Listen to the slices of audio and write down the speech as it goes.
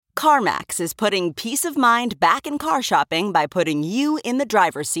CarMax is putting peace of mind back in car shopping by putting you in the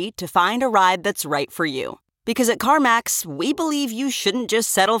driver's seat to find a ride that's right for you. Because at CarMax, we believe you shouldn't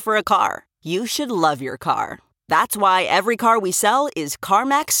just settle for a car. You should love your car. That's why every car we sell is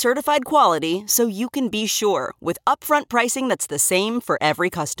CarMax certified quality, so you can be sure with upfront pricing that's the same for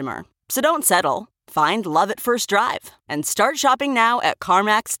every customer. So don't settle. Find love at first drive and start shopping now at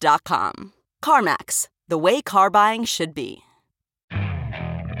CarMax.com. CarMax, the way car buying should be.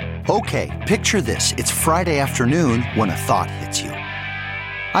 Okay, picture this. It's Friday afternoon when a thought hits you.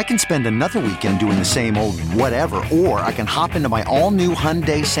 I can spend another weekend doing the same old whatever, or I can hop into my all-new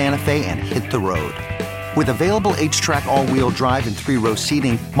Hyundai Santa Fe and hit the road. With available H-Track all-wheel drive and 3-row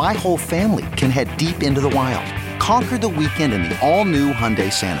seating, my whole family can head deep into the wild. Conquer the weekend in the all-new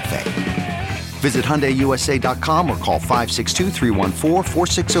Hyundai Santa Fe. Visit HyundaiUSA.com or call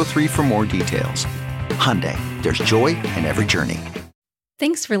 562-314-4603 for more details. Hyundai, there's joy in every journey.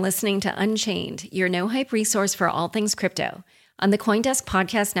 Thanks for listening to Unchained, your no-hype resource for all things crypto, on the CoinDesk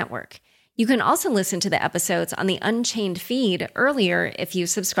Podcast Network. You can also listen to the episodes on the Unchained feed earlier if you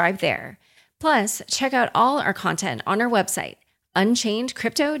subscribe there. Plus, check out all our content on our website,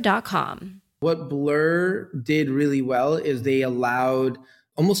 unchainedcrypto.com. What Blur did really well is they allowed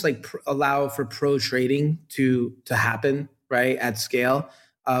allow for pro trading to happen, right, at scale,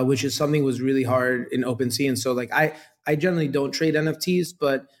 which is something was really hard in OpenSea. And so I generally don't trade NFTs,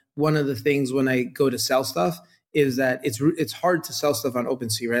 but one of the things when I go to sell stuff is that it's hard to sell stuff on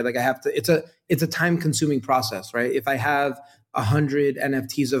OpenSea, right? Like I have to, it's a time consuming process, right? If I have 100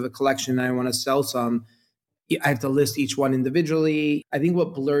 NFTs of a collection and I want to sell some, I have to list each one individually. I think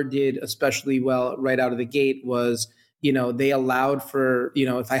what Blur did especially well right out of the gate was, they allowed for,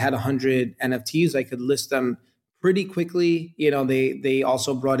 if I had 100 NFTs, I could list them pretty quickly. They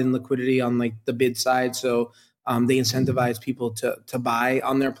also brought in liquidity on like the bid side. So they incentivize people to buy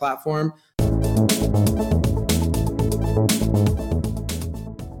on their platform.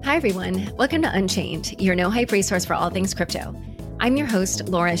 Hi, everyone. Welcome to Unchained, your no-hype resource for all things crypto. I'm your host,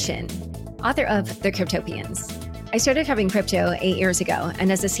 Laura Shin, author of The Cryptopians. I started covering crypto 8 years ago,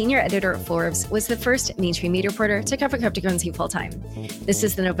 and as a senior editor at Forbes, was the first mainstream media reporter to cover cryptocurrency full-time. This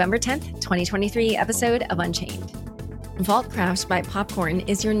is the November 10th, 2023 episode of Unchained. Vaultcraft by Popcorn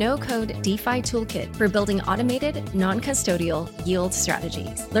is your no-code DeFi toolkit for building automated, non-custodial yield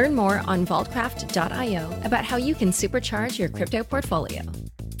strategies. Learn more on vaultcraft.io about how you can supercharge your crypto portfolio.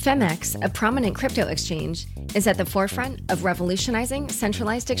 FEMEX, a prominent crypto exchange, is at the forefront of revolutionizing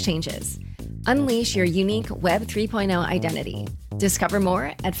centralized exchanges. Unleash your unique Web 3.0 identity. Discover more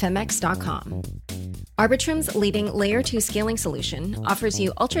at femex.com. Arbitrum's leading Layer 2 scaling solution offers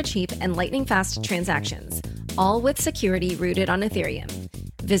you ultra-cheap and lightning-fast transactions, all with security rooted on Ethereum.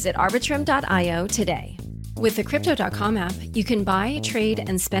 Visit arbitrum.io today. With the Crypto.com app, you can buy, trade,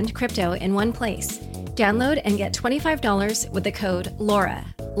 and spend crypto in one place. Download and get $25 with the code LAURA.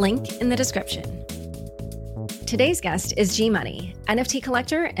 Link in the description. Today's guest is G Money, NFT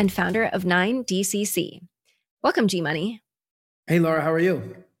collector and founder of 9DCC. Welcome, G Money. Hey, Laura, how are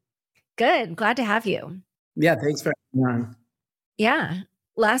you? Good. Glad to have you. Yeah, thanks for having me on. Yeah.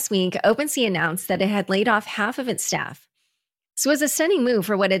 Last week, OpenSea announced that it had laid off half of its staff. So it was a stunning move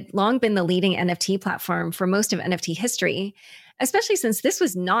for what had long been the leading NFT platform for most of NFT history, especially since this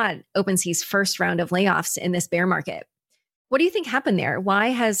was not OpenSea's first round of layoffs in this bear market. What do you think happened there? Why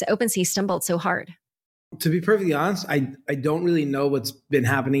has OpenSea stumbled so hard? To be perfectly honest, I don't really know what's been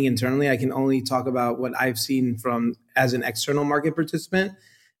happening internally. I can only talk about what I've seen from as an external market participant.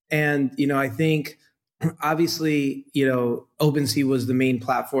 And, I think obviously, OpenSea was the main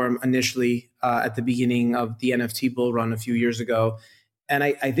platform initially at the beginning of the NFT bull run a few years ago. And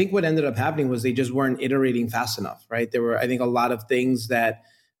I think what ended up happening was they just weren't iterating fast enough, right? There were, I think, a lot of things that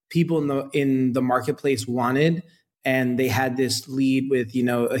people in the marketplace wanted, and they had this lead with,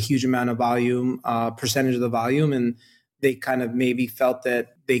 a huge amount of volume, percentage of the volume. And they kind of maybe felt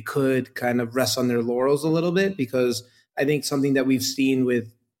that they could kind of rest on their laurels a little bit, because I think something that we've seen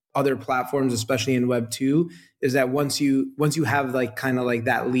with other platforms, especially in Web 2, is that once you have like kind of like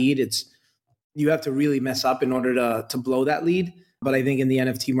that lead, you have to really mess up in order to blow that lead. But I think in the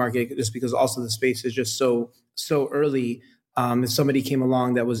NFT market, just because also the space is just so early, if somebody came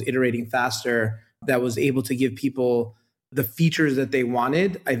along that was iterating faster, that was able to give people the features that they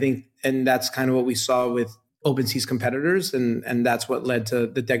wanted, I think, and that's kind of what we saw with OpenSea's competitors, and that's what led to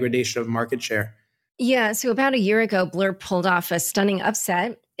the degradation of market share. Yeah, so about a year ago, Blur pulled off a stunning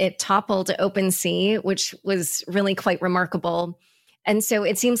upset. It toppled OpenSea, which was really quite remarkable. And so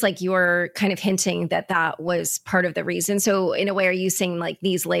it seems like you're kind of hinting that that was part of the reason. So in a way, are you saying like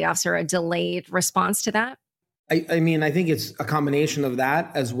these layoffs are a delayed response to that? I mean, I think it's a combination of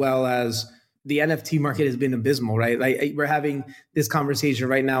that as well as the NFT market has been abysmal, right? Like we're having this conversation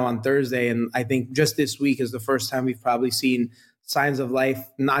right now on Thursday, and I think just this week is the first time we've probably seen signs of life,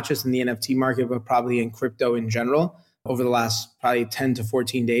 not just in the NFT market, but probably in crypto in general over the last probably 10 to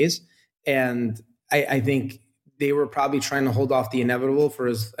 14 days. And I think they were probably trying to hold off the inevitable for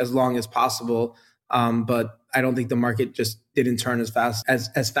as long as possible. But I don't think the market just didn't turn as fast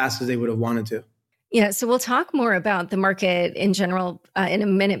as they would have wanted to. Yeah, so we'll talk more about the market in general in a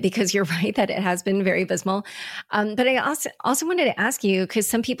minute, because you're right that it has been very abysmal. But I also wanted to ask you, because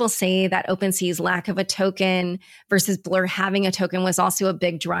some people say that OpenSea's lack of a token versus Blur having a token was also a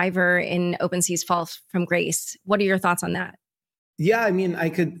big driver in OpenSea's fall from grace. What are your thoughts on that? Yeah, I mean, I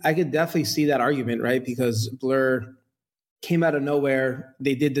could definitely see that argument, right? Because Blur came out of nowhere.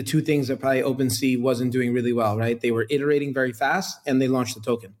 They did the two things that probably OpenSea wasn't doing really well, right? They were iterating very fast and they launched the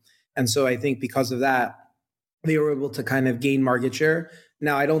token. And so I think because of that, they were able to kind of gain market share.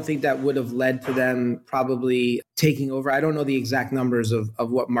 Now, I don't think that would have led to them probably taking over. I don't know the exact numbers of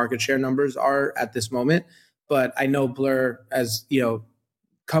what market share numbers are at this moment, but I know Blur has,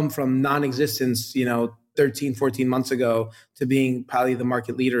 come from non-existence, 13, 14 months ago to being probably the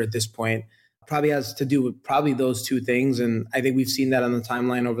market leader at this point. Probably has to do with probably those two things. And I think we've seen that on the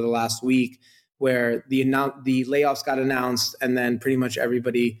timeline over the last week where the layoffs got announced and then pretty much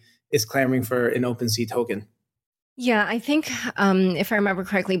everybody is clamoring for an OpenSea token. Yeah, I think if I remember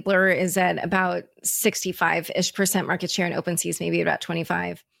correctly, Blur is at about 65-ish% market share, and OpenSea is maybe about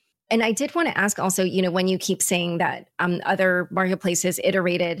 25. And I did want to ask also, when you keep saying that other marketplaces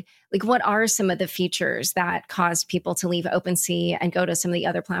iterated, like what are some of the features that caused people to leave OpenSea and go to some of the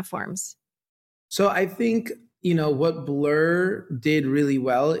other platforms? So I think, what Blur did really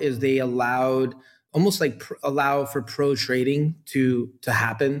well is they allowed almost like allow for pro trading to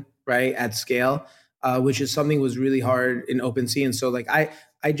happen, right, at scale, which is something was really hard in OpenSea. And so like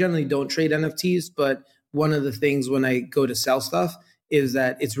I generally don't trade NFTs, but one of the things when I go to sell stuff is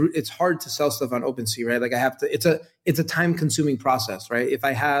that it's hard to sell stuff on OpenSea, right? Like I have to, it's a time consuming process, right? If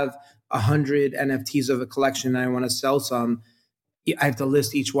I have 100 NFTs of a collection and I want to sell some, I have to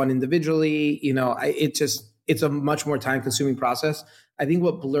list each one individually. It's a much more time consuming process. I think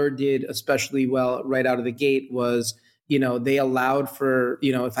what Blur did especially well right out of the gate was, they allowed for,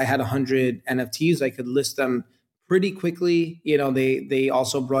 if I had 100 NFTs, I could list them pretty quickly. They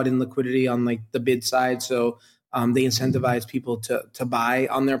also brought in liquidity on like the bid side. So they incentivized people to buy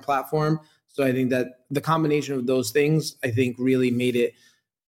on their platform. So I think that the combination of those things, I think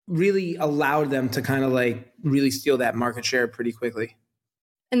really allowed them to kind of like really steal that market share pretty quickly.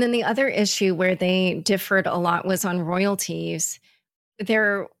 And then the other issue where they differed a lot was on royalties.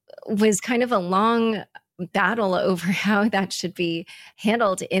 There was kind of a long battle over how that should be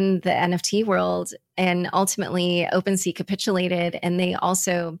handled in the NFT world. And ultimately, OpenSea capitulated, and they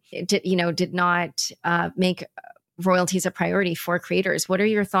also did not make royalties a priority for creators. What are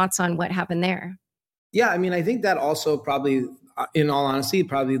your thoughts on what happened there? Yeah, I mean, I think that also probably, in all honesty,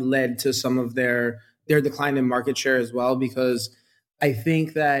 probably led to some of their decline in market share as well, because I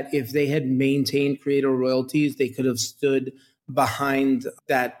think that if they had maintained creator royalties, they could have stood behind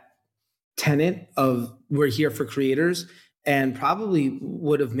that tenet of we're here for creators and probably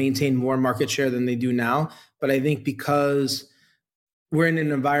would have maintained more market share than they do now. But I think because we're in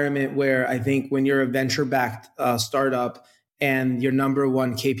an environment where I think when you're a venture-backed startup and your number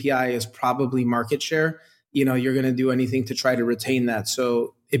one KPI is probably market share, you're going to do anything to try to retain that.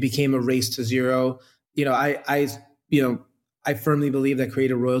 So it became a race to zero. I firmly believe that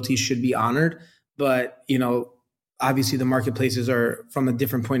creator royalties should be honored, but obviously the marketplaces are from a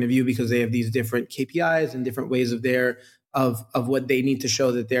different point of view because they have these different KPIs and different ways of what they need to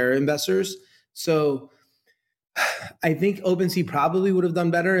show that they're investors. So I think OpenSea probably would have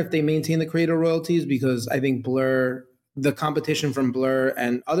done better if they maintained the creator royalties, because I think Blur, the competition from Blur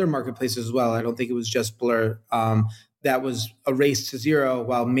and other marketplaces as well, I don't think it was just Blur, that was a race to zero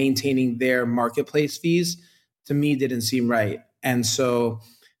while maintaining their marketplace fees, to me didn't seem right. And so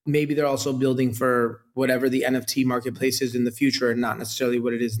maybe they're also building for whatever the NFT marketplace is in the future and not necessarily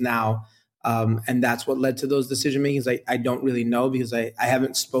what it is now. And that's what led to those decision makings. I don't really know because I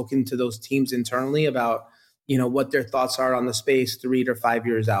haven't spoken to those teams internally about, what their thoughts are on the space 3 to 5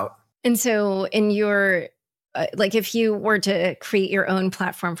 years out. And so in your, if you were to create your own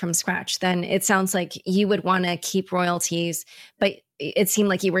platform from scratch, then it sounds like you would want to keep royalties, but it seemed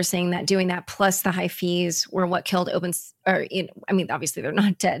like you were saying that doing that plus the high fees were what killed obviously they're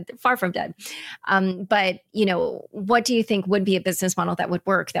not dead, they're far from dead. But what do you think would be a business model that would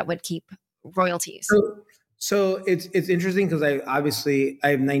work, that would keep royalties? So it's interesting because I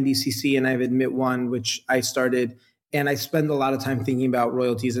have 90cc and I have Admit One, which I started, and I spend a lot of time thinking about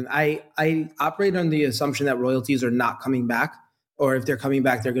royalties. And I operate on the assumption that royalties are not coming back, or if they're coming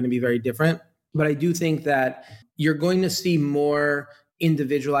back, they're going to be very different. But I do think that you're going to see more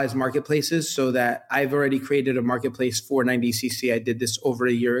individualized marketplaces, so that I've already created a marketplace for 90cc. I did this over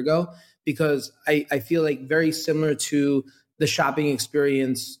a year ago because I feel like very similar to the shopping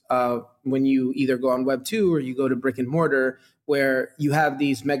experience when you either go on Web2 or you go to brick and mortar, where you have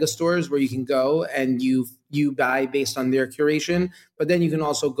these mega stores where you can go and you buy based on their curation, but then you can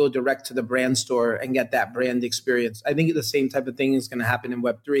also go direct to the brand store and get that brand experience. I think the same type of thing is going to happen in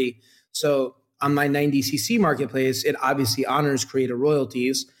Web3. So on my 90cc marketplace, it obviously honors creator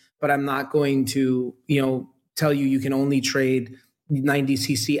royalties, but I'm not going to, tell you can only trade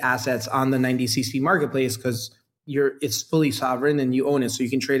 90cc assets on the 90cc marketplace, because it's fully sovereign and you own it, so you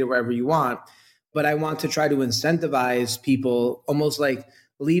can trade it wherever you want. But I want to try to incentivize people, almost like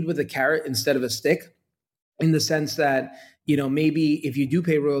lead with a carrot instead of a stick, in the sense that, maybe if you do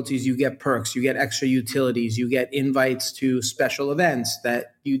pay royalties, you get perks, you get extra utilities, you get invites to special events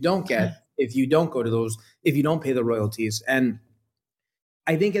that you don't get if you don't go to those, if you don't pay the royalties. And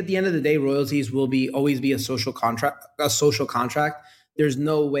I think at the end of the day, royalties will always be a social contract. There's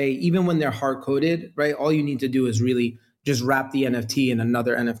no way, even when they're hard coded, right? All you need to do is really just wrap the NFT in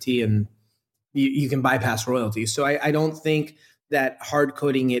another NFT, and you can bypass royalties. So I don't think that hard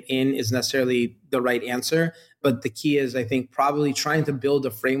coding it in is necessarily the right answer. But the key is, I think, probably trying to build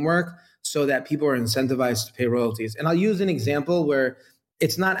a framework so that people are incentivized to pay royalties. And I'll use an example where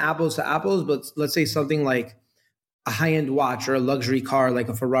it's not apples to apples, but let's say something like a high-end watch or a luxury car like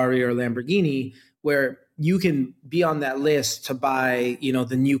a Ferrari or a Lamborghini, where you can be on that list to buy,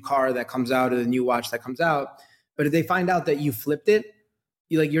 the new car that comes out or the new watch that comes out. But if they find out that you flipped it,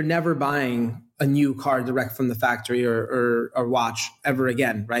 you're never buying a new car direct from the factory or watch ever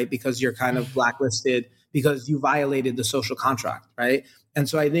again, right? Because you're kind of blacklisted because you violated the social contract, right? And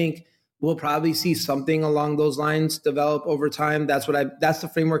so I think we'll probably see something along those lines develop over time. That's the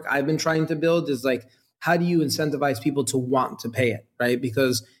framework I've been trying to build, is like, how do you incentivize people to want to pay it, right?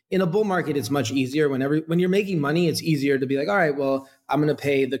 Because in a bull market, it's much easier. When you're making money, it's easier to be like, all right, well, I'm going to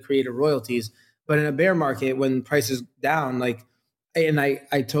pay the creator royalties. But in a bear market, when prices down, and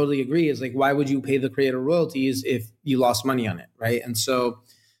I totally agree, is like, why would you pay the creator royalties if you lost money on it, right? And so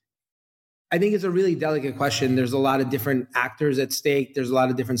I think it's a really delicate question. There's a lot of different actors at stake. There's a lot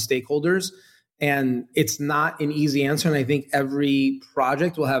of different stakeholders, and it's not an easy answer. And I think every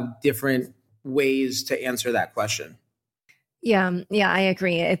project will have different ways to answer that question. Yeah, I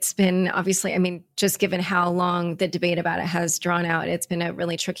agree. It's been obviously, just given how long the debate about it has drawn out, it's been a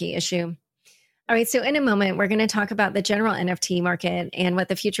really tricky issue. All right, so in a moment, we're going to talk about the general NFT market and what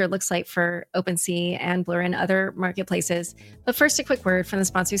the future looks like for OpenSea and Blur and other marketplaces. But first, a quick word from the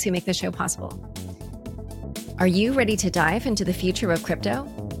sponsors who make the show possible. Are you ready to dive into the future of crypto?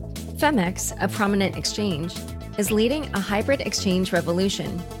 Femex, a prominent exchange, is leading a hybrid exchange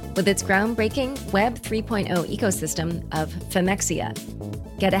revolution with its groundbreaking Web 3.0 ecosystem of Femexia.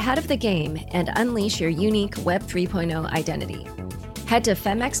 Get ahead of the game and unleash your unique Web 3.0 identity. Head to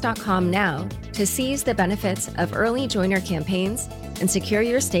femex.com now to seize the benefits of early joiner campaigns and secure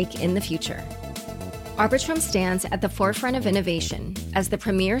your stake in the future. Arbitrum stands at the forefront of innovation as the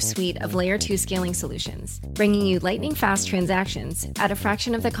premier suite of Layer 2 scaling solutions, bringing you lightning-fast transactions at a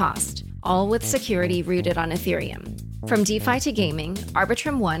fraction of the cost, all with security rooted on Ethereum. From DeFi to gaming,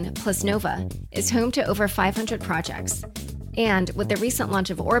 Arbitrum One plus Nova is home to over 500 projects. And with the recent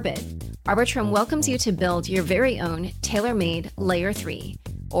launch of Orbit, Arbitrum welcomes you to build your very own tailor-made Layer 3,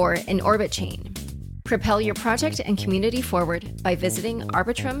 or an Orbit chain. Propel your project and community forward by visiting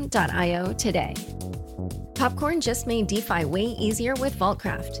arbitrum.io today. Popcorn just made DeFi way easier with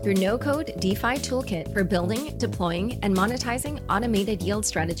Vaultcraft through no-code DeFi toolkit for building, deploying, and monetizing automated yield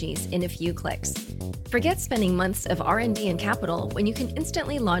strategies in a few clicks. Forget spending months of R&D and capital when you can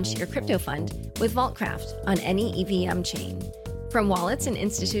instantly launch your crypto fund with Vaultcraft on any EVM chain. From wallets and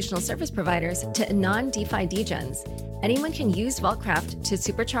institutional service providers to non-DeFi degens, anyone can use Vaultcraft to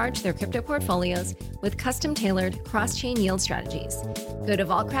supercharge their crypto portfolios with custom-tailored cross-chain yield strategies. Go to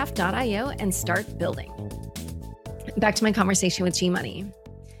vaultcraft.io and start building. Back to my conversation with G-Money.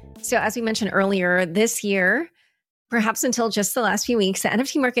 So as we mentioned earlier, this year, perhaps until just the last few weeks, the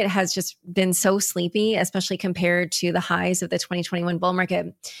NFT market has just been so sleepy, especially compared to the highs of the 2021 bull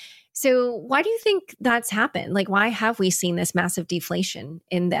market. So why do you think that's happened? Why have we seen this massive deflation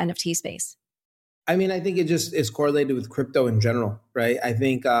in the NFT space? I think it just is correlated with crypto in general, right? I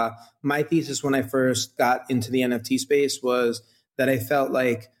think my thesis when I first got into the NFT space was that I felt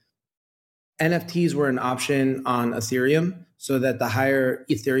like NFTs were an option on Ethereum, so that the higher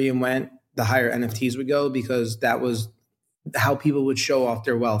Ethereum went, the higher NFTs would go, because that was how people would show off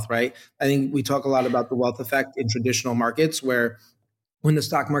their wealth, right? I think we talk a lot about the wealth effect in traditional markets, where when the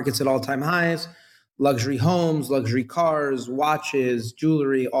stock market's at all-time highs, luxury homes, luxury cars, watches,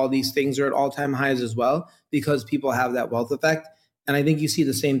 jewelry, all these things are at all-time highs as well, because people have that wealth effect. And I think you see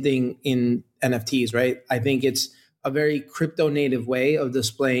the same thing in NFTs, right? I think it's a very crypto native way of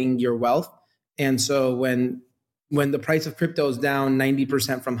displaying your wealth. And so when the price of crypto is down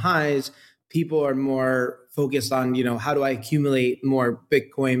 90% from highs, people are more focused on, how do I accumulate more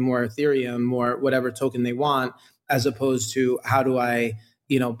Bitcoin, more Ethereum, more whatever token they want, as opposed to how do I,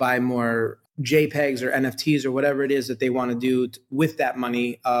 buy more JPEGs or NFTs or whatever it is that they want to do with that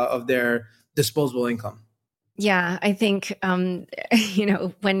money of their disposable income. Yeah, I think,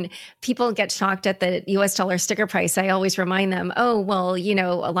 when people get shocked at the US dollar sticker price, I always remind them, oh, well,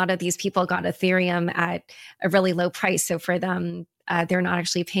 a lot of these people got Ethereum at a really low price. So for them, they're not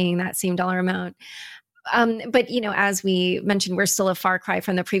actually paying that same dollar amount. But, as we mentioned, we're still a far cry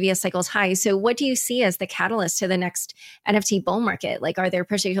from the previous cycle's high. So what do you see as the catalyst to the next NFT bull market? Like, are there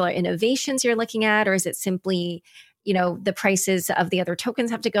particular innovations you're looking at, or is it simply, the prices of the other tokens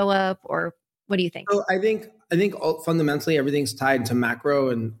have to go up, or what do you think? So I think fundamentally everything's tied to macro,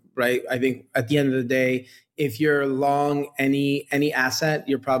 and right. I think at the end of the day, if you're long any asset,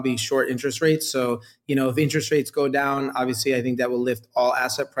 you're probably short interest rates. So if interest rates go down, obviously I think that will lift all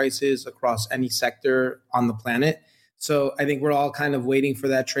asset prices across any sector on the planet. So I think we're all kind of waiting for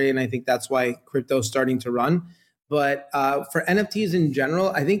that trade, and I think that's why crypto's starting to run. But for NFTs in general,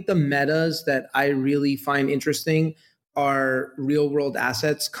 I think the metas that I really find interesting are real world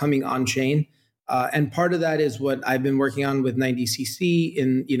assets coming on chain. And part of that is what I've been working on with 90cc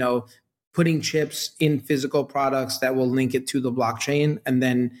in, putting chips in physical products that will link it to the blockchain and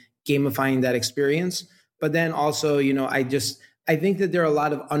then gamifying that experience. But then also, I think that there are a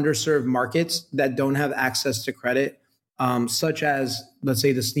lot of underserved markets that don't have access to credit, such as, let's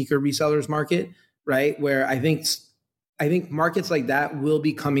say, the sneaker resellers market, right? Where I think markets like that will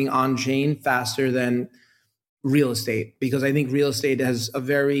be coming on chain faster than real estate, because I think real estate has a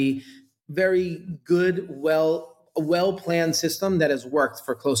very good, well-planned system that has worked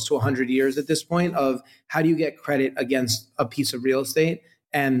for close to 100 years at this point, of how do you get credit against a piece of real estate.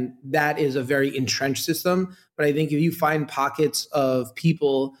 And that is a very entrenched system. But I think if you find pockets of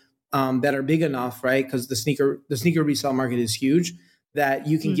people that are big enough, right, because the sneaker resale market is huge, that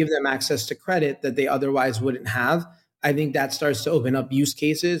you can give them access to credit that they otherwise wouldn't have, I think that starts to open up use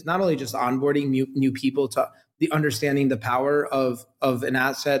cases, not only just onboarding new people to the understanding the power of an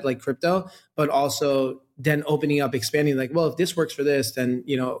asset like crypto, but also then opening up, expanding, like, well, if this works for this, then,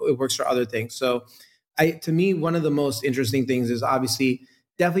 it works for other things. So to me, one of the most interesting things is obviously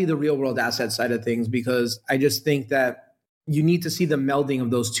definitely the real world asset side of things, because I just think that you need to see the melding of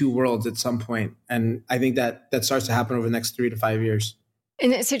those two worlds at some point. And I think that starts to happen over the next 3 to 5 years.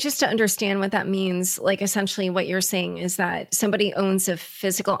 And so just to understand what that means, like essentially what you're saying is that somebody owns a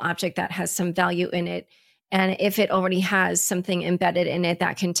physical object that has some value in it. And if it already has something embedded in it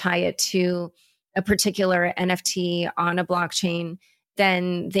that can tie it to a particular NFT on a blockchain,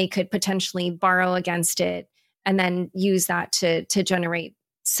 then they could potentially borrow against it and then use that to generate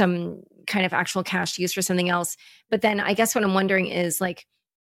some kind of actual cash use for something else. But then I guess what I'm wondering is, like,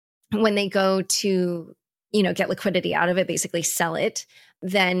 when they go to, get liquidity out of it, basically sell it,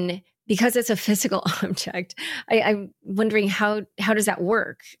 then because it's a physical object, I'm wondering how does that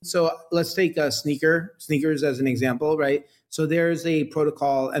work? So let's take sneakers as an example, right? So there's a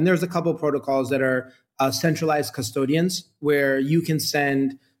protocol, and there's a couple protocols that are centralized custodians, where you can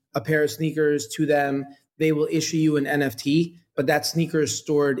send a pair of sneakers to them. They will issue you an NFT, but that sneaker is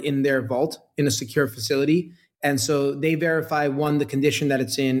stored in their vault in a secure facility. And so they verify, one, the condition that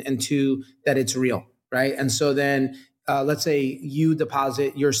it's in, and two, that it's real, right? And so then let's say you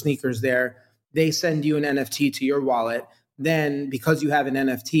deposit your sneakers there, they send you an NFT to your wallet. Then because you have an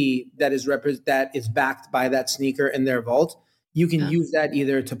NFT that is backed by that sneaker in their vault, you can use that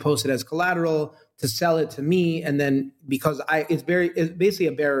either to post it as collateral, to sell it to me. And then because it's basically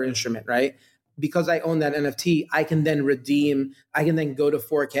a bearer instrument, right? Because I own that NFT, I can then go to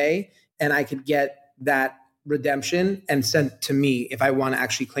 4K and I could get that redemption and sent to me if I want to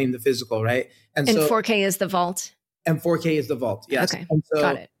actually claim the physical, right? And so 4K is the vault? And 4K is the vault, yes. Okay, and so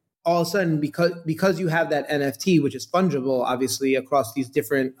got it. All of a sudden, because you have that NFT, which is fungible, obviously, across these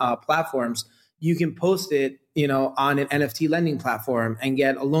different platforms, you can post it, on an NFT lending platform and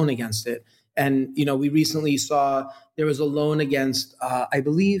get a loan against it. And, we recently saw there was a loan against, I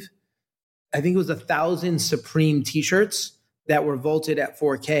think it was 1,000 Supreme t-shirts that were vaulted at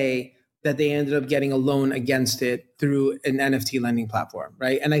 4K that they ended up getting a loan against it through an NFT lending platform,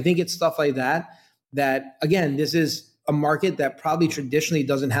 right? And I think it's stuff like that, that again, this is a market that probably traditionally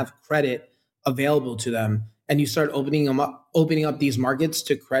doesn't have credit available to them. And you start opening up these markets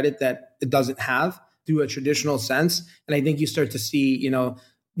to credit that it doesn't have through a traditional sense. And I think you start to see,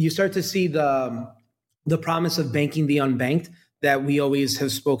 the promise of banking the unbanked that we always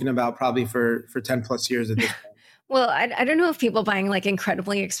have spoken about probably for 10 plus years at this point. Well, I don't know if people buying like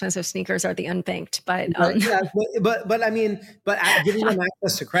incredibly expensive sneakers are the unbanked, but Yeah, but giving them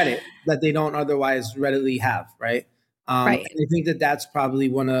access to credit that they don't otherwise readily have, right? right. And I think that that's probably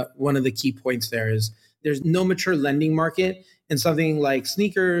one of the key points there is there's no mature lending market in something like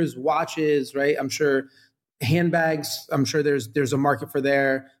sneakers, watches, right? I'm sure handbags, I'm sure there's a market for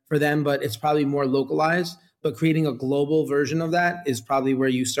them, but it's probably more localized. But creating a global version of that is probably where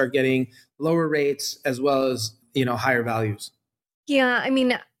you start getting lower rates as well as higher values. Yeah, I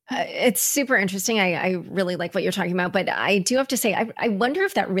mean, it's super interesting. I really like what you're talking about, but I do have to say, I wonder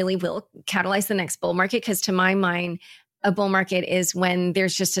if that really will catalyze the next bull market, because to my mind, a bull market is when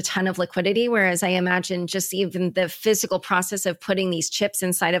there's just a ton of liquidity, whereas I imagine just even the physical process of putting these chips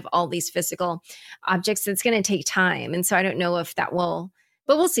inside of all these physical objects, it's going to take time. And so I don't know if that will,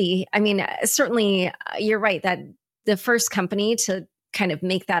 but we'll see. I mean, certainly you're right that the first company to kind of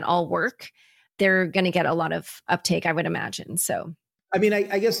make that all work, they're going to get a lot of uptake, I would imagine. So, I mean,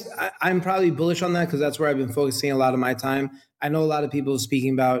 I guess I'm probably bullish on that because that's where I've been focusing a lot of my time. I know a lot of people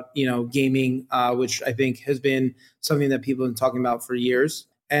speaking about, gaming, which I think has been something that people have been talking about for years.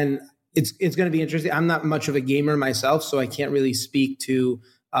 And it's going to be interesting. I'm not much of a gamer myself, so I can't really speak to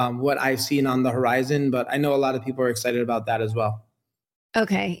what I've seen on the horizon, but I know a lot of people are excited about that as well.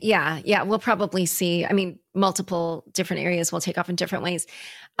 okay. Yeah. We'll probably see. I mean, multiple different areas will take off in different ways.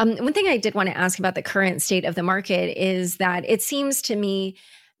 One thing I did want to ask about the current state of the market is that it seems to me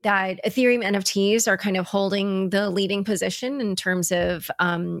that Ethereum NFTs are kind of holding the leading position in terms of,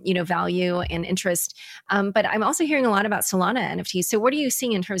 value and interest. But I'm also hearing a lot about Solana NFTs. So what are you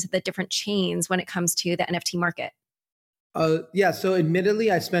seeing in terms of the different chains when it comes to the NFT market? So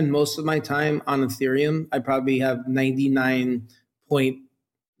admittedly, I spend most of my time on Ethereum. I probably have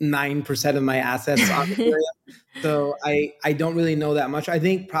 99.9% of my assets on Ethereum. So I don't really know that much. I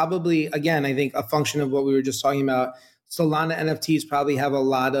think probably, again, a function of what we were just talking about, Solana NFTs probably have a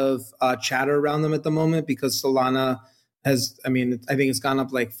lot of chatter around them at the moment because Solana I think it's gone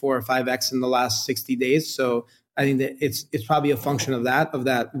up like 4 or 5x in the last 60 days. So I think that it's probably a function of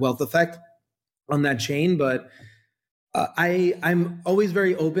that wealth effect on that chain. But I'm always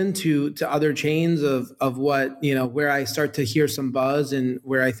very open to other chains of what, where I start to hear some buzz and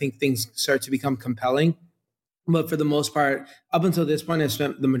where I think things start to become compelling. But for the most part, up until this point, I've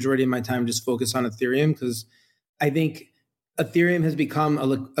spent the majority of my time just focused on Ethereum because I think Ethereum has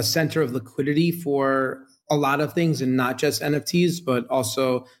become a center of liquidity for a lot of things and not just NFTs, but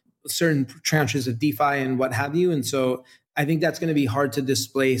also certain tranches of DeFi and what have you. And so I think that's going to be hard to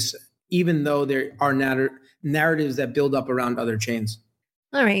displace, even though there are narratives that build up around other chains.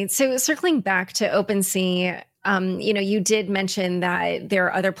 All right. So circling back to OpenSea, you did mention that there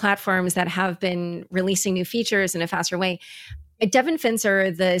are other platforms that have been releasing new features in a faster way. Devin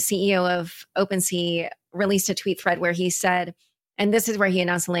Finzer, the CEO of OpenSea, released a tweet thread where he said, and this is where he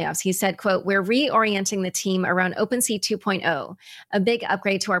announced the layoffs. He said, quote, "We're reorienting the team around OpenSea 2.0, a big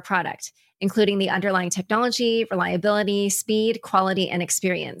upgrade to our product, including the underlying technology, reliability, speed, quality, and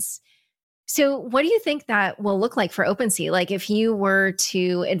experience." So what do you think that will look like for OpenSea? Like if you were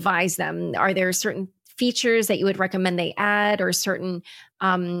to advise them, are there certain features that you would recommend they add or certain,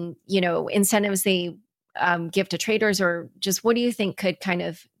 incentives they give to traders, or just what do you think could kind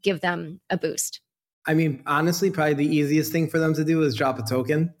of give them a boost? I mean, honestly, probably the easiest thing for them to do is drop a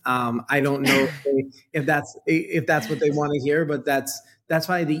token. I don't know if that's what they want to hear, but that's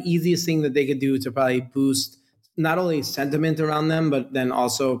probably the easiest thing that they could do to probably boost not only sentiment around them, but then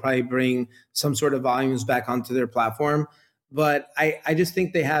also probably bring some sort of volumes back onto their platform. But I just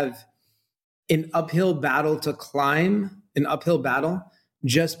think they have an uphill battle to climb,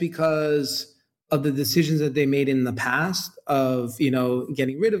 just because of the decisions that they made in the past of,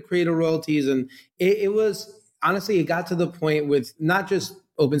 getting rid of creator royalties. And it was, honestly, it got to the point with not just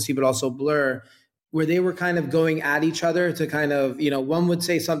OpenSea, but also Blur, where they were kind of going at each other to kind of, one would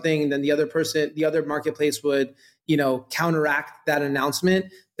say something, and then the other marketplace would, counteract that announcement.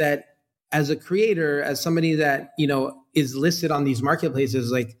 That as a creator, as somebody that, is listed on these marketplaces,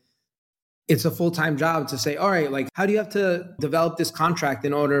 like, it's a full-time job to say, all right, like, how do you have to develop this contract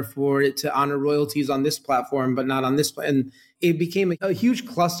in order for it to honor royalties on this platform, but not on this? And it became a huge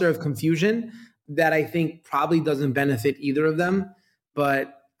cluster of confusion that I think probably doesn't benefit either of them.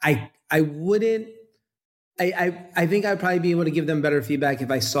 But I I wouldn't. I think I'd probably be able to give them better feedback if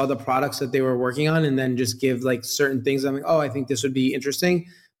I saw the products that they were working on and then just give like certain things. I'm like, oh, I think this would be interesting.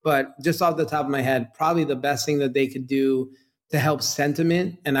 But just off the top of my head, probably the best thing that they could do to help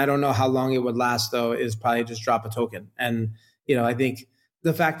sentiment, and I don't know how long it would last though, is probably just drop a token. And, I think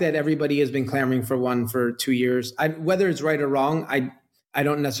the fact that everybody has been clamoring for one for 2 years, whether it's right or wrong, I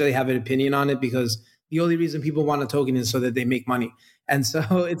don't necessarily have an opinion on it, because the only reason people want a token is so that they make money. And so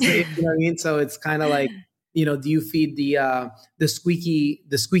it's, you know what I mean? So it's kind of like, do you feed the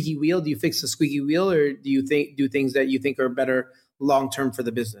squeaky wheel? Do you fix the squeaky wheel, or do you do things that you think are better long term for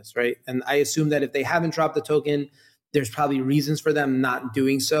the business, right? And I assume that if they haven't dropped the token, there's probably reasons for them not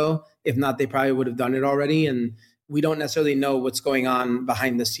doing so. If not, they probably would have done it already. And we don't necessarily know what's going on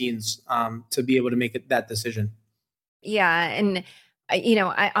behind the scenes to be able to make that decision. Yeah, and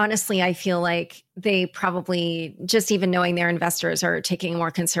I honestly, I feel like they probably, just even knowing their investors, are taking a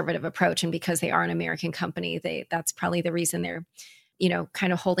more conservative approach. And because they are an American company, that's probably the reason they're,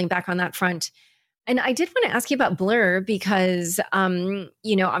 kind of holding back on that front. And I did want to ask you about Blur because,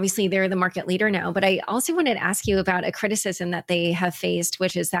 obviously they're the market leader now, but I also wanted to ask you about a criticism that they have faced,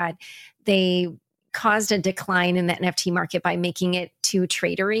 which is that they caused a decline in the NFT market by making it too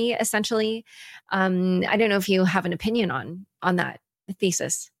tradery, essentially. I don't know if you have an opinion on that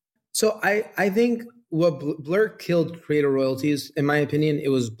thesis. So I think what Blur killed creator royalties, in my opinion. It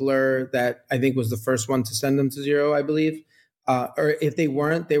was Blur that I think was the first one to send them to zero, I believe. Or if they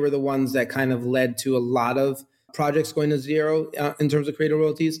weren't, they were the ones that kind of led to a lot of projects going to zero in terms of creator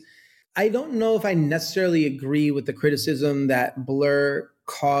royalties. I don't know if I necessarily agree with the criticism that Blur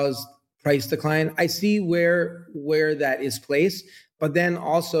caused price decline. I see where that is placed, but then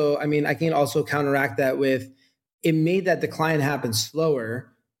also, I mean, I can also counteract that with, it made that decline happen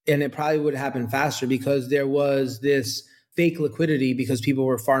slower, and it probably would happen faster because there was this fake liquidity because people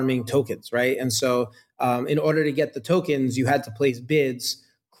were farming tokens, right? And so in order to get the tokens, you had to place bids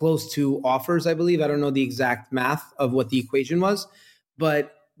close to offers, I believe. I don't know the exact math of what the equation was,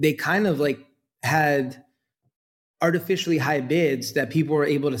 but they kind of like had artificially high bids that people were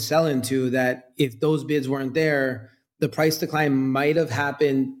able to sell into, that if those bids weren't there, the price decline might have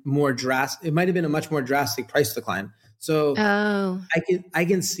happened more drastic. It might have been a much more drastic price decline. So I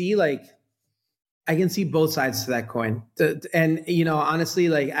can see both sides to that coin. And, honestly,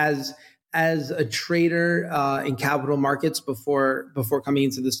 like as a trader in capital markets before coming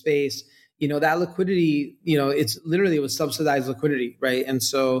into the space, that liquidity, it was subsidized liquidity, right? And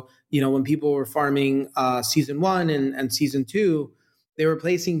so, when people were farming season 1 and season 2, they were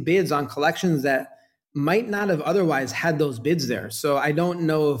placing bids on collections that might not have otherwise had those bids there. So I don't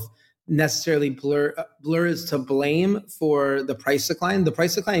know if necessarily Blur is to blame for the price decline. The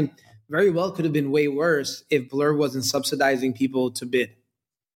price decline very well could have been way worse if Blur wasn't subsidizing people to bid.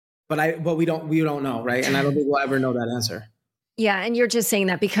 But we don't know, right? And I don't think we'll ever know that answer. Yeah, and you're just saying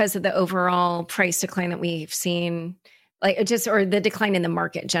that because of the overall price decline that we've seen, or the decline in the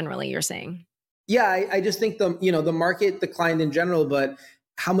market generally, you're saying? Yeah, I just think the market declined in general, but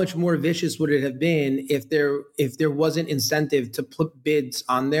how much more vicious would it have been if there wasn't incentive to put bids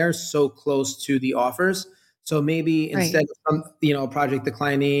on there so close to the offers? So maybe instead of a project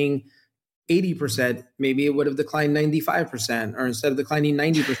declining 80%, maybe it would have declined 95%, or instead of declining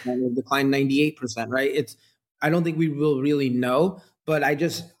 90%, it would have declined 98%, right? I don't think we will really know, but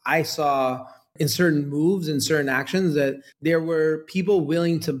I saw in certain moves and certain actions that there were people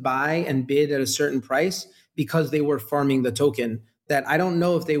willing to buy and bid at a certain price because they were farming the token, that I don't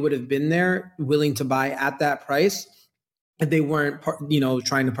know if they would have been there willing to buy at that price if they weren't,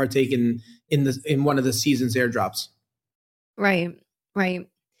 trying to partake in one of the season's airdrops. Right.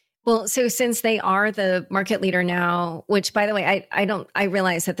 Well, so since they are the market leader now, which by the way, I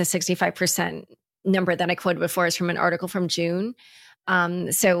realize that the 65% number that I quoted before is from an article from June.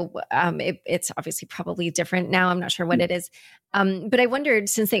 It's obviously probably different now. I'm not sure what it is. But I wondered,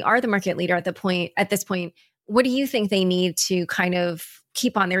 since they are the market leader at this point, what do you think they need to kind of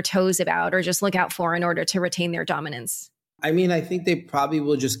keep on their toes about, or just look out for, in order to retain their dominance? I mean, I think they probably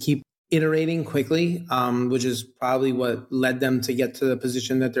will just keep iterating quickly, which is probably what led them to get to the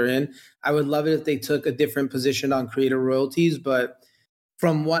position that they're in. I would love it if they took a different position on creator royalties, but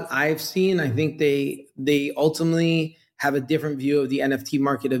from what I've seen, I think they ultimately have a different view of the NFT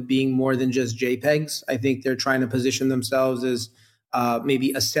market of being more than just JPEGs. I think they're trying to position themselves as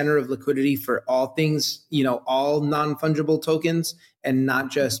maybe a center of liquidity for all things, all non-fungible tokens, and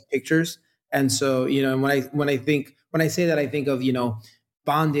not just pictures. And so, when I say that, I think of,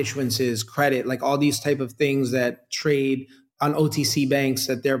 bond issuances, credit, like all these type of things that trade on OTC banks,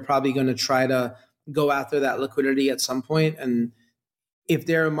 that they're probably going to try to go after that liquidity at some point. And if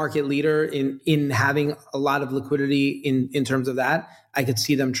they're a market leader in having a lot of liquidity in terms of that, I could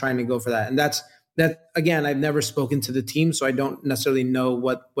see them trying to go for that. And that again, I've never spoken to the team, so I don't necessarily know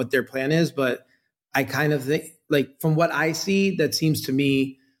what their plan is, but I kind of think, like, from what I see, that seems to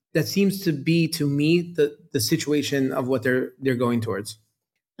be to me the situation of what they're going towards.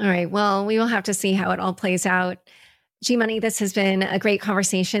 All right. Well, we will have to see how it all plays out. G Money, this has been a great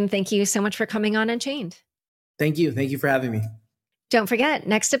conversation. Thank you so much for coming on Unchained. Thank you. Thank you for having me. Don't forget,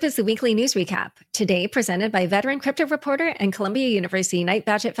 next up is the weekly news recap, today presented by veteran crypto reporter and Columbia University Knight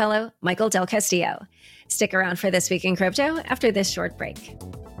Bagehot Fellow, Michael Del Castillo. Stick around for This Week in Crypto after this short break.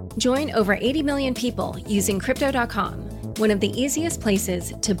 Join over 80 million people using Crypto.com, one of the easiest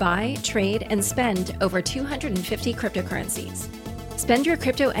places to buy, trade, and spend over 250 cryptocurrencies. Spend your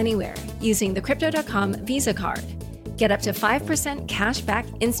crypto anywhere using the Crypto.com Visa card. Get up to 5% cash back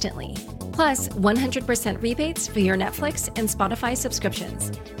instantly, plus 100% rebates for your Netflix and Spotify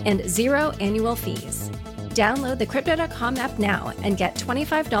subscriptions, and 0 annual fees. Download the Crypto.com app now and get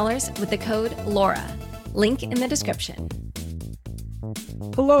 $25 with the code LAURA. Link in the description.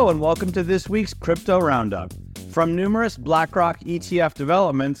 Hello and welcome to this week's Crypto Roundup. From numerous BlackRock ETF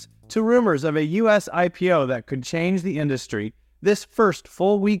developments to rumors of a US IPO that could change the industry, this first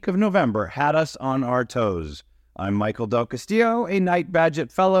full week of November had us on our toes. I'm Michael Del Castillo, a Knight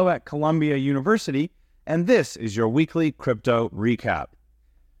Bagehot Fellow at Columbia University, and this is your weekly crypto recap.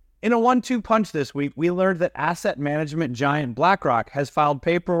 In a 1-2 punch this week, we learned that asset management giant BlackRock has filed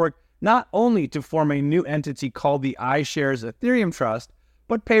paperwork not only to form a new entity called the iShares Ethereum Trust,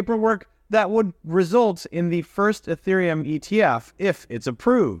 but paperwork that would result in the first Ethereum ETF if it's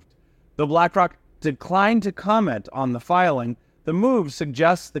approved. Though BlackRock declined to comment on the filing, the move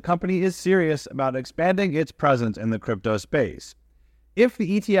suggests the company is serious about expanding its presence in the crypto space. If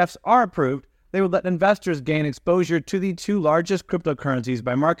the ETFs are approved, they would let investors gain exposure to the two largest cryptocurrencies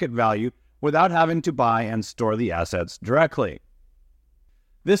by market value without having to buy and store the assets directly.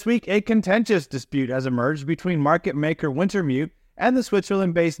 This week, a contentious dispute has emerged between market maker Wintermute and the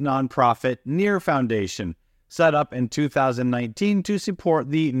Switzerland-based nonprofit Near Foundation, set up in 2019 to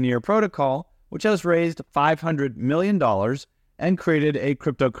support the Near protocol, which has raised $500 million and created a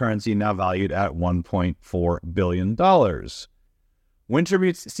cryptocurrency now valued at $1.4 billion. Wintermute's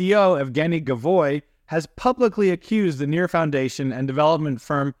CEO, Evgeny Gavoy, has publicly accused the Near Foundation and development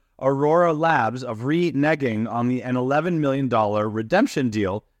firm Aurora Labs of reneging on an $11 million redemption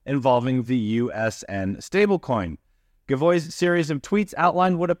deal involving the USN stablecoin. Gavoy's series of tweets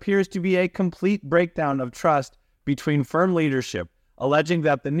outlined what appears to be a complete breakdown of trust between firm leadership, alleging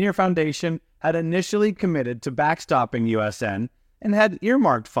that the Near Foundation had initially committed to backstopping USN and had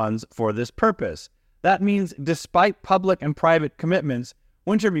earmarked funds for this purpose. That means, despite public and private commitments,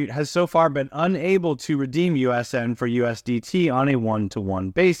 Wintermute has so far been unable to redeem USN for USDT on a one-to-one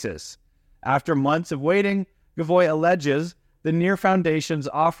basis. After months of waiting, Gavoy alleges the Near Foundation's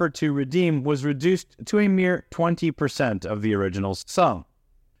offer to redeem was reduced to a mere 20% of the original sum.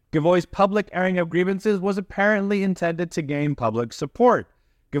 Gavoy's public airing of grievances was apparently intended to gain public support.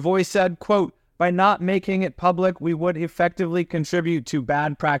 Gavoy said, quote, "By not making it public, we would effectively contribute to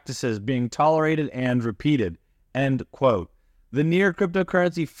bad practices being tolerated and repeated," end quote. The Near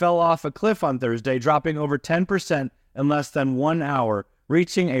cryptocurrency fell off a cliff on Thursday, dropping over 10% in less than 1 hour,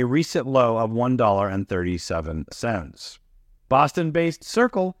 reaching a recent low of $1.37. Boston-based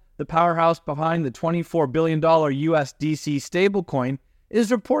Circle, the powerhouse behind the $24 billion USDC stablecoin,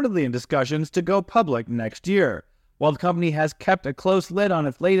 is reportedly in discussions to go public next year. While the company has kept a close lid on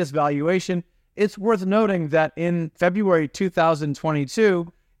its latest valuation, it's worth noting that in February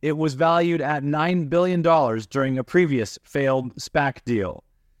 2022, it was valued at $9 billion during a previous failed SPAC deal.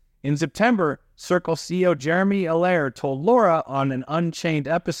 In September, Circle CEO Jeremy Allaire told Laura on an Unchained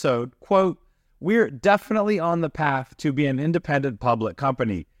episode, quote, "We're definitely on the path to be an independent public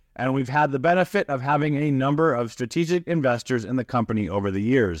company, and we've had the benefit of having a number of strategic investors in the company over the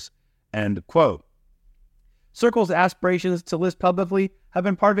years," end quote. Circle's aspirations to list publicly have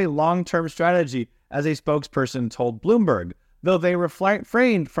been part of a long-term strategy, as a spokesperson told Bloomberg, though they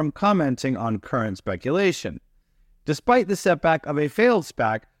refrained from commenting on current speculation. Despite the setback of a failed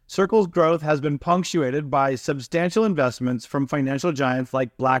SPAC, Circle's growth has been punctuated by substantial investments from financial giants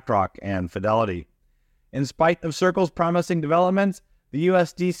like BlackRock and Fidelity. In spite of Circle's promising developments, the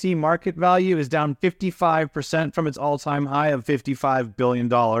USDC market value is down 55% from its all-time high of $55 billion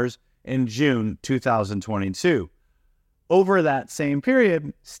in June 2022. Over that same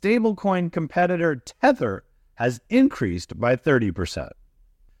period, stablecoin competitor Tether has increased by 30%.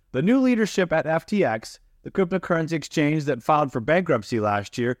 The new leadership at FTX, the cryptocurrency exchange that filed for bankruptcy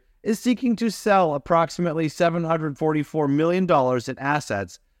last year, is seeking to sell approximately $744 million in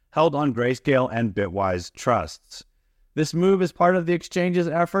assets held on Grayscale and Bitwise trusts. This move is part of the exchange's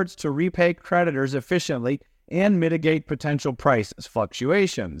efforts to repay creditors efficiently and mitigate potential price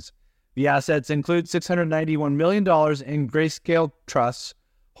fluctuations. The assets include $691 million in Grayscale trusts,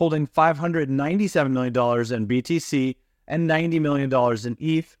 holding $597 million in BTC and $90 million in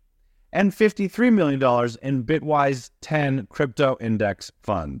ETH, and $53 million in Bitwise 10 crypto index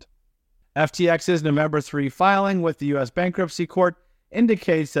fund. FTX's November 3 filing with the U.S. Bankruptcy Court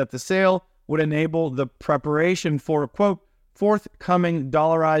indicates that the sale would enable the preparation for, quote, forthcoming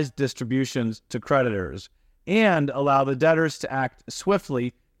dollarized distributions to creditors and allow the debtors to act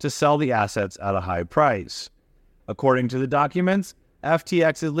swiftly to sell the assets at a high price. According to the documents,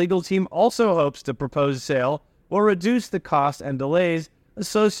 FTX's legal team also hopes the proposed sale will reduce the costs and delays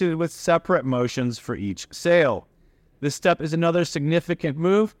associated with separate motions for each sale. This step is another significant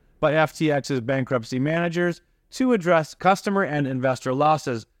move by FTX's bankruptcy managers to address customer and investor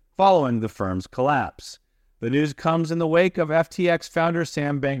losses following the firm's collapse. The news comes in the wake of FTX founder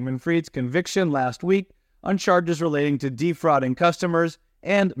Sam Bankman-Fried's conviction last week on charges relating to defrauding customers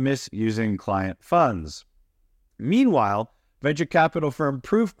and misusing client funds. Meanwhile, venture capital firm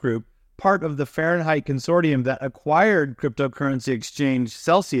Proof Group, part of the Fahrenheit consortium that acquired cryptocurrency exchange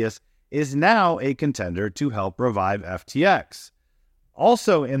Celsius, is now a contender to help revive FTX.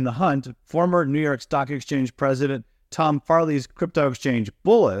 Also in the hunt, former New York Stock Exchange president Tom Farley's crypto exchange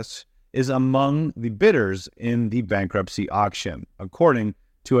Bullish is among the bidders in the bankruptcy auction, according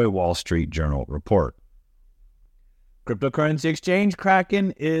to a Wall Street Journal report. Cryptocurrency exchange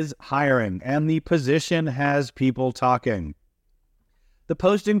Kraken is hiring, and the position has people talking. The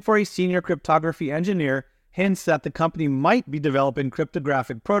posting for a senior cryptography engineer hints that the company might be developing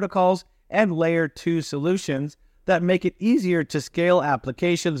cryptographic protocols and Layer 2 solutions that make it easier to scale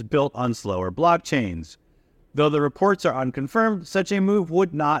applications built on slower blockchains. Though the reports are unconfirmed, such a move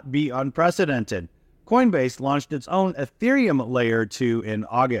would not be unprecedented. Coinbase launched its own Ethereum Layer 2 in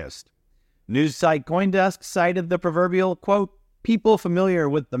August. News site CoinDesk cited the proverbial, quote, people familiar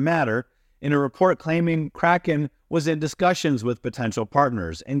with the matter in a report claiming Kraken was in discussions with potential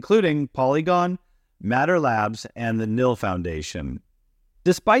partners, including Polygon, Matter Labs, and the Nil Foundation.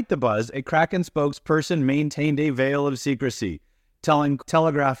 Despite the buzz, a Kraken spokesperson maintained a veil of secrecy, telling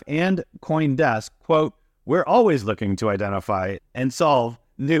Telegraph and CoinDesk, quote, we're always looking to identify and solve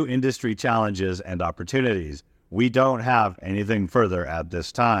new industry challenges and opportunities. We don't have anything further at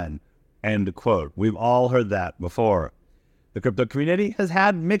this time. End quote. We've all heard that before. The crypto community has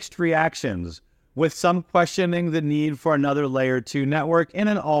had mixed reactions, with some questioning the need for another Layer 2 network in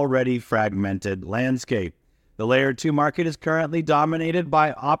an already fragmented landscape. The Layer 2 market is currently dominated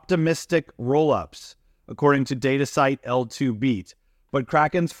by optimistic rollups, according to data site L2Beat. But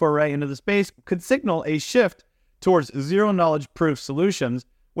Kraken's foray into the space could signal a shift towards zero-knowledge proof solutions,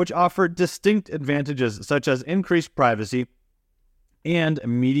 which offer distinct advantages such as increased privacy and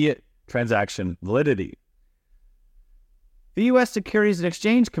immediate transaction validity. The U.S. Securities and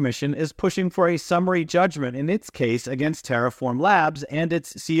Exchange Commission is pushing for a summary judgment in its case against Terraform Labs and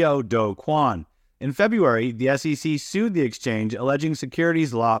its CEO Do Kwon. In February, the SEC sued the exchange alleging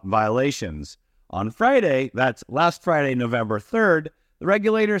securities law violations. On Friday, that's last Friday, November 3rd, the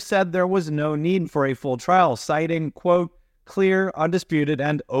regulator said there was no need for a full trial, citing, quote, clear, undisputed,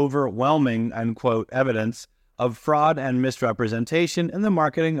 and overwhelming, unquote, evidence of fraud and misrepresentation in the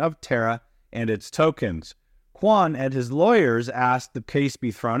marketing of Terra and its tokens. Kwon and his lawyers asked the case be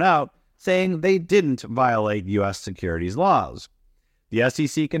thrown out, saying they didn't violate U.S. securities laws. The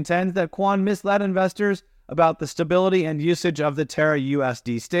SEC contends that Kwon misled investors about the stability and usage of the Terra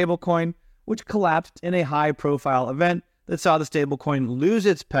USD stablecoin, which collapsed in a high-profile event that saw the stablecoin lose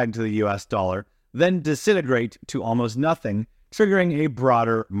its peg to the US dollar, then disintegrate to almost nothing, triggering a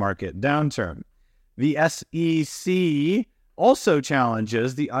broader market downturn. The SEC also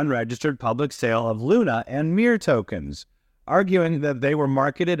challenges the unregistered public sale of Luna and Mir tokens, arguing that they were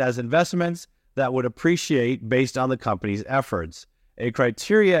marketed as investments that would appreciate based on the company's efforts, a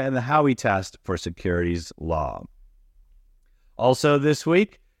criteria in the Howey test for securities law. Also this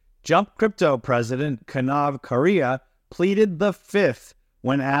week, Jump Crypto president Kanav Karia pleaded the fifth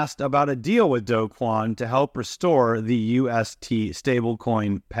when asked about a deal with Do Kwon to help restore the UST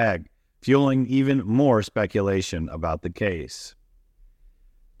stablecoin peg, fueling even more speculation about the case.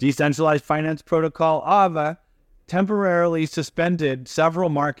 Decentralized finance protocol Aava temporarily suspended several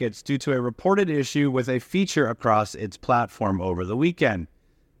markets due to a reported issue with a feature across its platform over the weekend.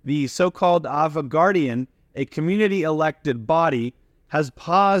 The so-called Aava Guardian, a community-elected body, has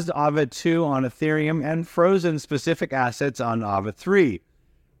paused Aava 2 on Ethereum and frozen specific assets on Aava 3.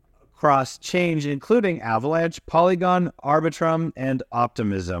 cross-chain, including Avalanche, Polygon, Arbitrum, and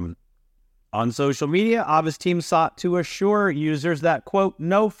Optimism. On social media, Ava's team sought to assure users that, quote,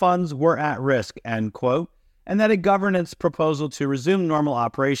 no funds were at risk, end quote, and that a governance proposal to resume normal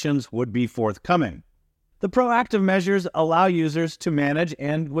operations would be forthcoming. The proactive measures allow users to manage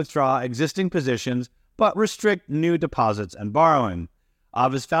and withdraw existing positions, but restrict new deposits and borrowing.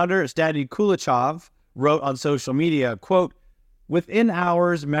 Ava's founder, Stady Kulichov, wrote on social media, quote, within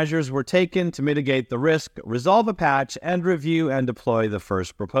hours, measures were taken to mitigate the risk, resolve a patch, and review and deploy the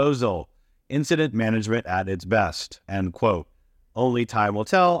first proposal. Incident management at its best, end quote. Only time will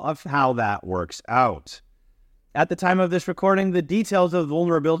tell of how that works out. At the time of this recording, the details of the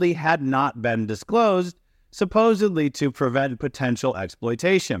vulnerability had not been disclosed, supposedly to prevent potential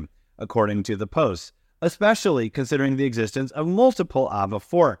exploitation, according to the post, especially considering the existence of multiple Ava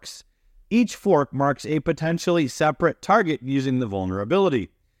forks. Each fork marks a potentially separate target using the vulnerability.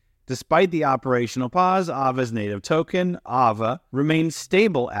 Despite the operational pause, Ava's native token, Ava, remains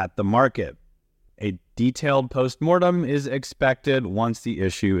stable at the market. A detailed postmortem is expected once the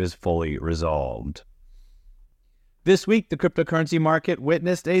issue is fully resolved. This week, the cryptocurrency market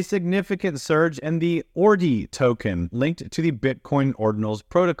witnessed a significant surge in the ORDI token linked to the Bitcoin Ordinals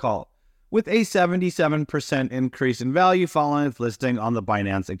protocol, with a 77% increase in value following its listing on the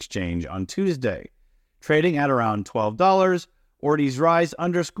Binance exchange on Tuesday. Trading at around $12, ORDI's rise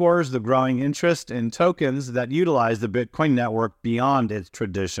underscores the growing interest in tokens that utilize the Bitcoin network beyond its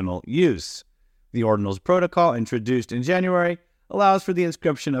traditional use. The Ordinals protocol, introduced in January, allows for the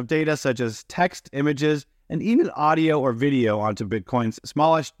inscription of data such as text, images, and even audio or video onto Bitcoin's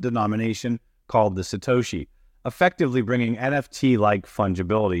smallest denomination called the Satoshi, effectively bringing NFT-like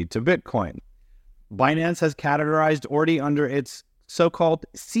fungibility to Bitcoin. Binance has categorized ORDI under its so-called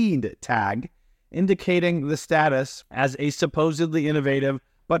seed tag, indicating the status as a supposedly innovative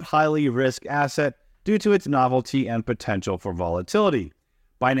but highly risk asset due to its novelty and potential for volatility.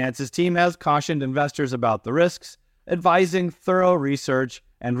 Binance's team has cautioned investors about the risks, advising thorough research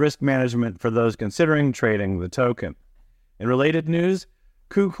and risk management for those considering trading the token. In related news,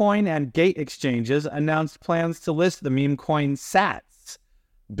 KuCoin and Gate exchanges announced plans to list the meme coin Sats,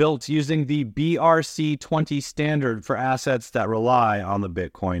 built using the BRC20 standard for assets that rely on the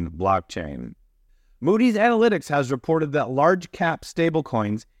Bitcoin blockchain. Moody's Analytics has reported that large-cap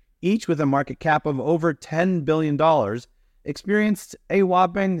stablecoins, each with a market cap of over $10 billion, experienced a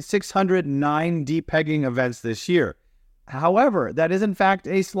whopping 609 depegging events this year. However, that is in fact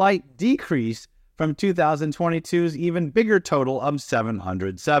a slight decrease from 2022's even bigger total of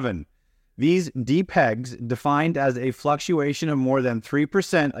 707. These depegs, defined as a fluctuation of more than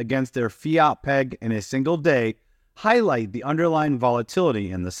 3% against their fiat peg in a single day, highlight the underlying volatility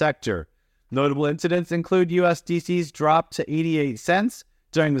in the sector. Notable incidents include USDC's drop to 88 cents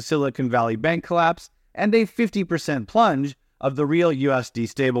during the Silicon Valley Bank collapse and a 50% plunge of the real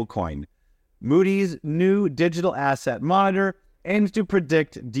USD stablecoin. Moody's new digital asset monitor aims to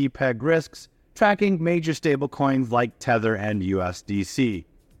predict depeg risks, tracking major stablecoins like Tether and USDC.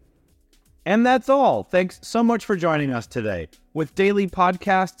 And that's all. Thanks so much for joining us today. With daily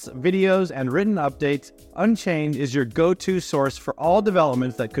podcasts, videos, and written updates, Unchained is your go-to source for all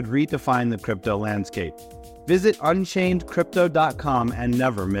developments that could redefine the crypto landscape. Visit UnchainedCrypto.com and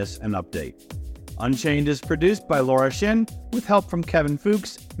never miss an update. Unchained is produced by Laura Shin, with help from Kevin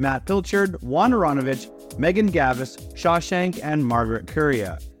Fuchs, Matt Pilchard, Juan Aronovich, Megan Gavis, Shawshank, and Margaret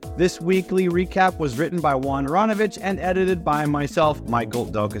Curia. This weekly recap was written by Juan Aronovich and edited by myself, Michael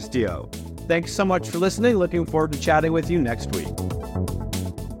Del Castillo. Thanks so much for listening. Looking forward to chatting with you next week.